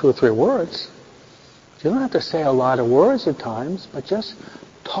only about 2 or 3 words. You don't have to say a lot of words at times, but just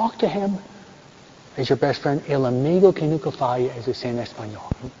talk to him as your best friend. El amigo que nunca falla, as they say in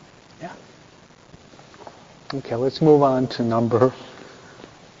Espanol. Yeah. Okay, let's move on to number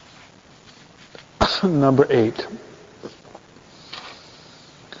 8.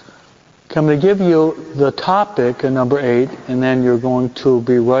 Okay, I'm going to give you the topic of number 8, and then you're going to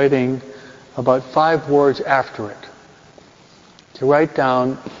be writing about 5 words after it. To write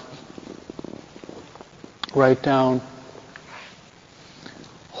down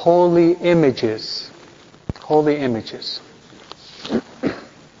holy images. Holy images.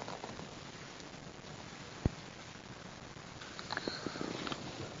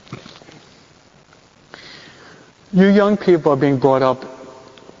 You young people are being brought up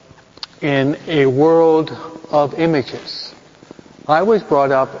in a world of images. I was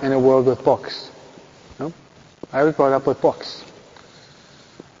brought up in a world with books. No? I was brought up with books.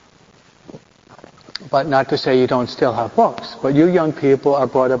 But not to say you don't still have books. But you young people are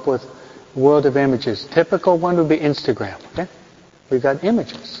brought up with a world of images. Typical one would be Instagram. Okay? We've got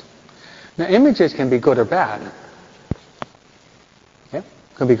images. Now images can be good or bad. Okay?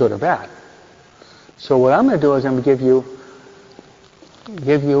 Can be good or bad. So what I'm going to do is I'm going to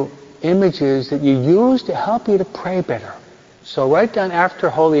give you images that you use to help you to pray better. So write down after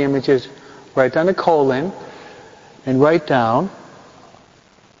holy images, write down a colon, and write down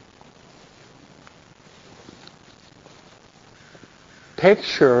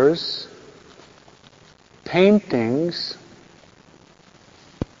pictures, paintings,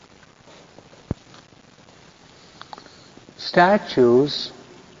 statues,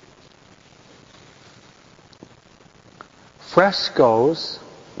 frescoes,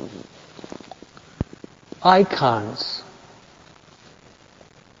 icons.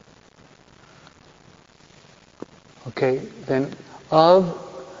 Okay, then of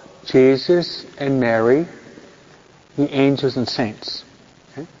Jesus and Mary, the angels and saints.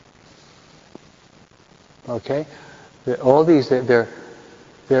 Okay, all these they're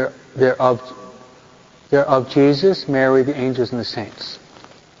of Jesus, Mary, the angels, and the saints.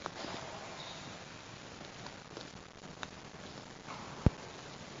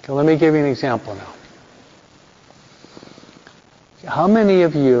 Okay, let me give you an example now. How many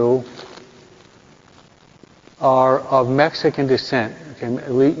of you are of Mexican descent?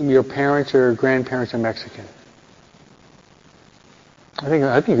 Okay, your parents or grandparents are Mexican.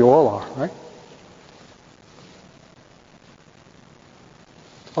 I think you all are, right?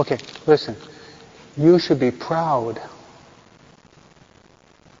 Okay, listen. You should be proud.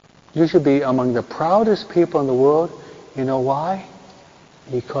 You should be among the proudest people in the world. You know why?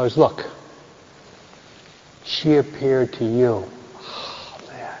 Because look, she appeared to you. Oh,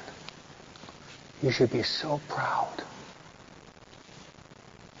 man. You should be so proud.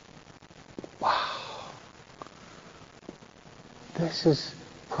 Wow. This is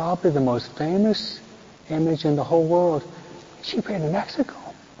probably the most famous image in the whole world. She appeared in Mexico.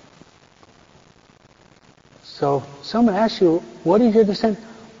 So someone asks you, what is your descent?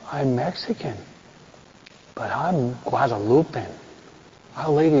 I'm Mexican, but I'm Guadalupan. Our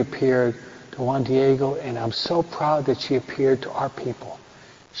Lady appeared to Juan Diego, and I'm so proud that she appeared to our people.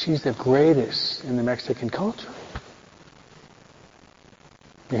 She's the greatest in the Mexican culture.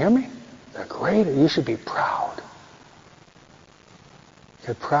 You hear me? The greatest. You should be proud.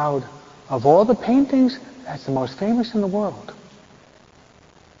 You're proud of all the paintings. That's the most famous in the world.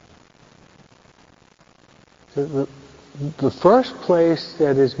 The first place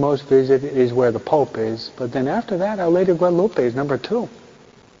that is most visited is where the Pope is, but then after that, Our Lady of Guadalupe is number 2.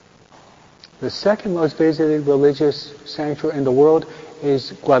 The second most visited religious sanctuary in the world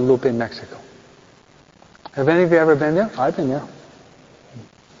is Guadalupe in Mexico. Have any of you ever been there? I've been there.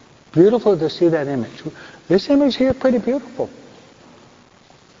 Beautiful to see that image. This image here, pretty beautiful.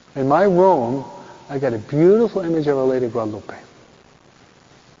 In my room, I got a beautiful image of Our Lady of Guadalupe.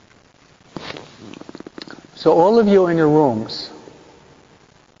 So all of you in your rooms,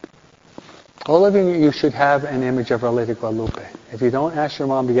 all of you should have an image of Our Lady of Guadalupe. If you don't, ask your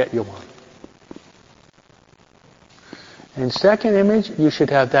mom to get you one. And second image, you should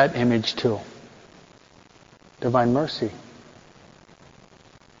have that image too. Divine Mercy.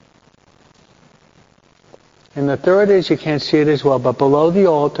 And the third is, you can't see it as well, but below the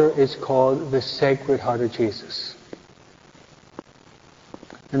altar is called the Sacred Heart of Jesus.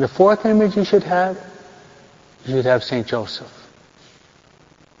 And the fourth image you should have St. Joseph.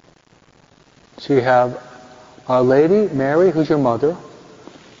 So you have Our Lady, Mary, who's your mother,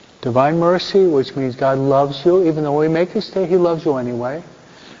 Divine Mercy, which means God loves you, even though we make a mistake, He loves you anyway.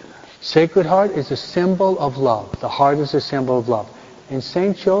 Sacred Heart is a symbol of love. The heart is a symbol of love. And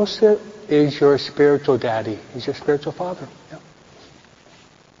St. Joseph is your spiritual daddy. He's your spiritual father. Yeah.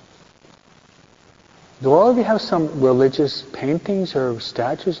 Do all of you have some religious paintings or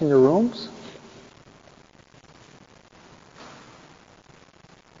statues in your rooms?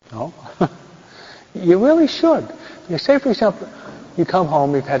 No? You really should. You say, for example, you come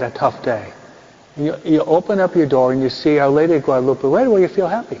home, you've had a tough day. And you open up your door and you see Our Lady of Guadalupe. Right away you feel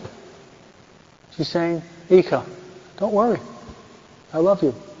happy. She's saying, Ika, don't worry. I love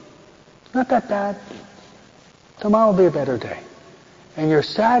you. It's not that bad. Tomorrow will be a better day. And your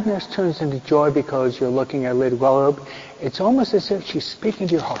sadness turns into joy because you're looking at Lady Guadalupe. It's almost as if she's speaking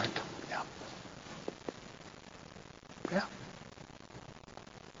to your heart. Yeah. Yeah.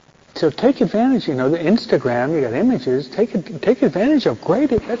 So take advantage, the Instagram, you got images, take advantage of one of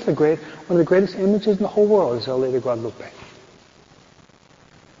the greatest images in the whole world is Our Lady of Guadalupe.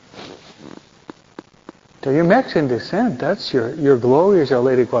 So you're Mexican descent, that's your glory is Our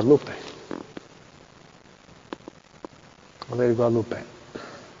Lady of Guadalupe. Our Lady of Guadalupe.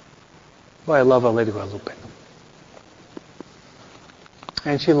 Boy, I love Our Lady of Guadalupe.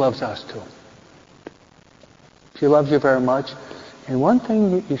 And she loves us too. She loves you very much. And one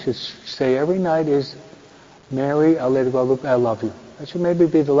thing you should say every night is, Mary, Our Lady of Guadalupe, I love you. That should maybe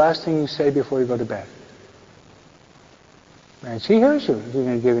be the last thing you say before you go to bed. And she hears you. She's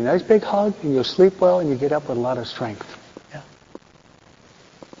going to give you a nice big hug, and you'll sleep well, and you get up with a lot of strength. Yeah.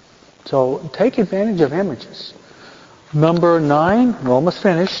 So take advantage of images. Number 9, we're almost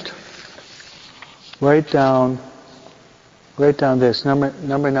finished. Write down this.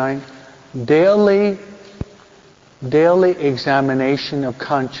 Number 9, daily examination of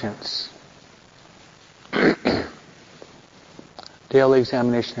conscience. Daily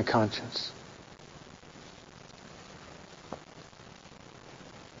examination of conscience.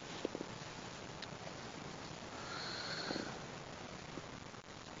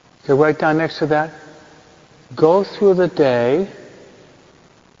 Okay, write down next to that. Go through the day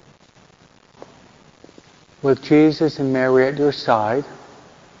with Jesus and Mary at your side,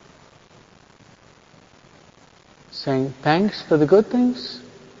 saying thanks for the good things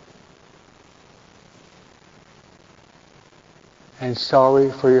and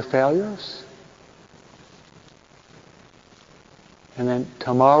sorry for your failures. And then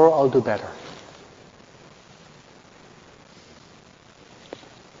tomorrow I'll do better.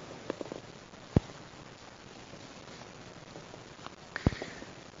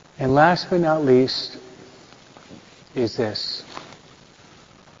 And last but not least is this.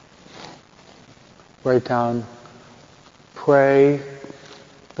 Write down, pray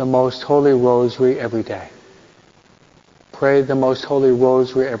the Most Holy Rosary every day. Pray the Most Holy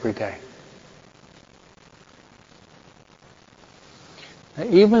Rosary every day. Now,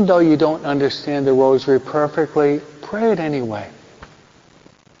 even though you don't understand the Rosary perfectly, pray it anyway.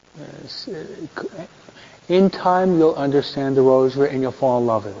 In time, you'll understand the Rosary and you'll fall in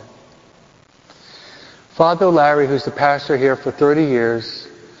love with it. Father Larry, who's the pastor here for 30 years,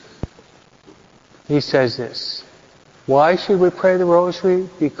 he says this. Why should we pray the Rosary?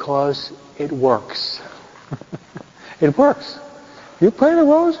 Because it works. It works. You pray the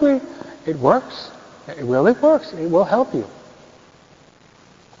Rosary, it works. It really works. It will help you.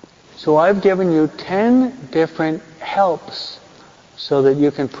 So I've given you 10 different helps so that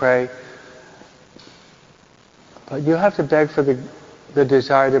you can pray. But you have to beg for the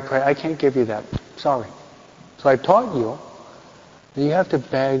desire to pray. I can't give you that. Sorry. So I taught you that you have to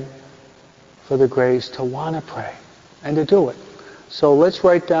beg for the grace to want to pray and to do it. So let's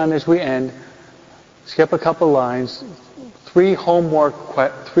write down as we end, skip a couple lines, 3 homework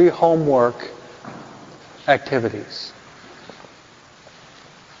activities.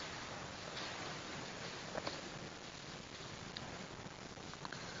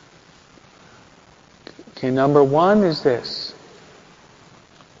 Okay, number 1 is this.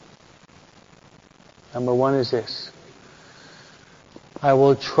 Number 1 is this. I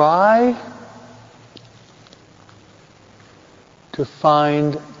will try to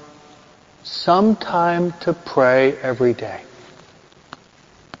find some time to pray every day.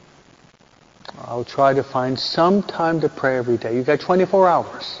 I'll try to find some time to pray every day. You've got 24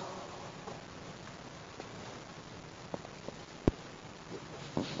 hours.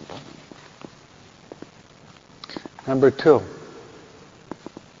 Number 2.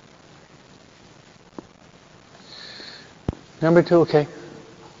 Number 2, okay.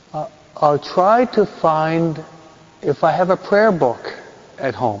 I'll try to find, if I have a prayer book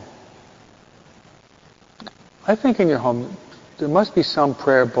at home. I think in your home, there must be some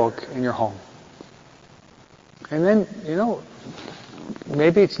prayer book in your home. And then,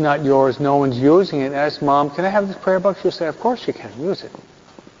 maybe it's not yours, no one's using it. Ask Mom, can I have this prayer book? She'll say, of course you can, use it.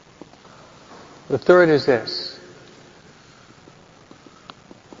 The third is this.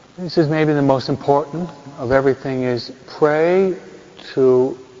 This is maybe the most important of everything, is pray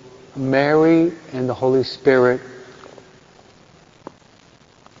to Mary and the Holy Spirit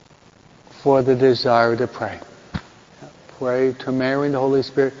for the desire to pray. Pray to Mary and the Holy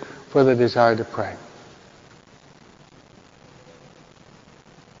Spirit for the desire to pray.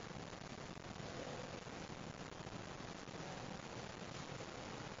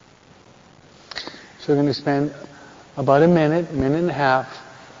 So we're going to spend about a minute and a half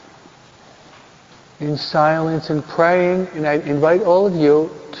in silence and praying, and I invite all of you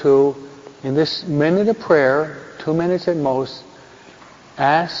to, in this minute of prayer, 2 minutes at most,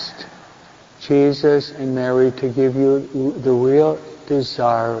 ask Jesus and Mary to give you the real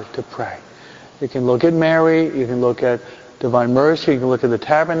desire to pray. You can look at Mary, you can look at Divine Mercy, you can look at the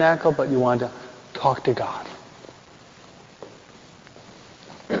Tabernacle, but you want to talk to God.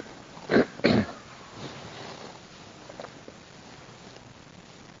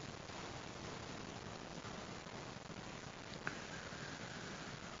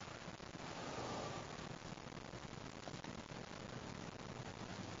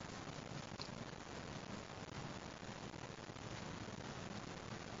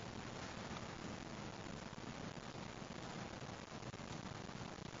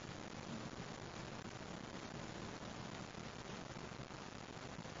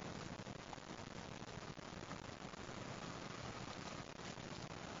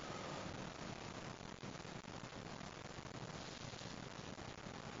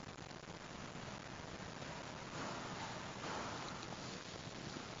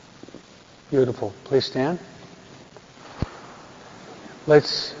 Beautiful. Please stand.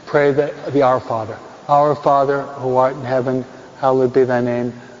 Let's pray the Our Father. Our Father, who art in heaven, hallowed be thy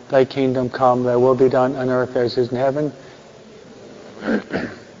name. Thy kingdom come, thy will be done on earth as it is in heaven.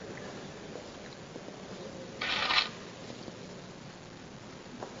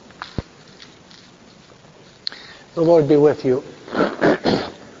 The Lord be with you.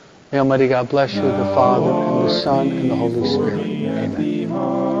 May Almighty God bless you, the Father, and the Son, and the Holy Spirit. Amen.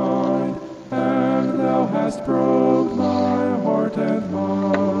 And thou hast broke my heart and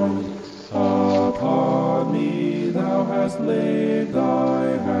mind. Upon me thou hast laid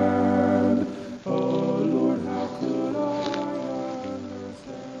thy hand. O Lord, how could I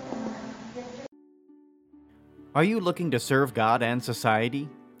understand? Are you looking to serve God and society?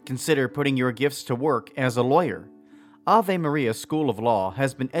 Consider putting your gifts to work as a lawyer. Ave Maria School of Law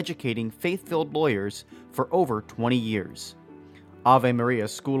has been educating faith-filled lawyers for over 20 years. Ave Maria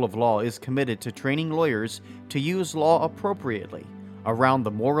School of Law is committed to training lawyers to use law appropriately around the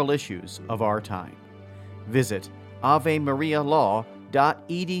moral issues of our time. Visit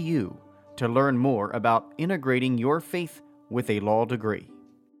avemarialaw.edu to learn more about integrating your faith with a law degree.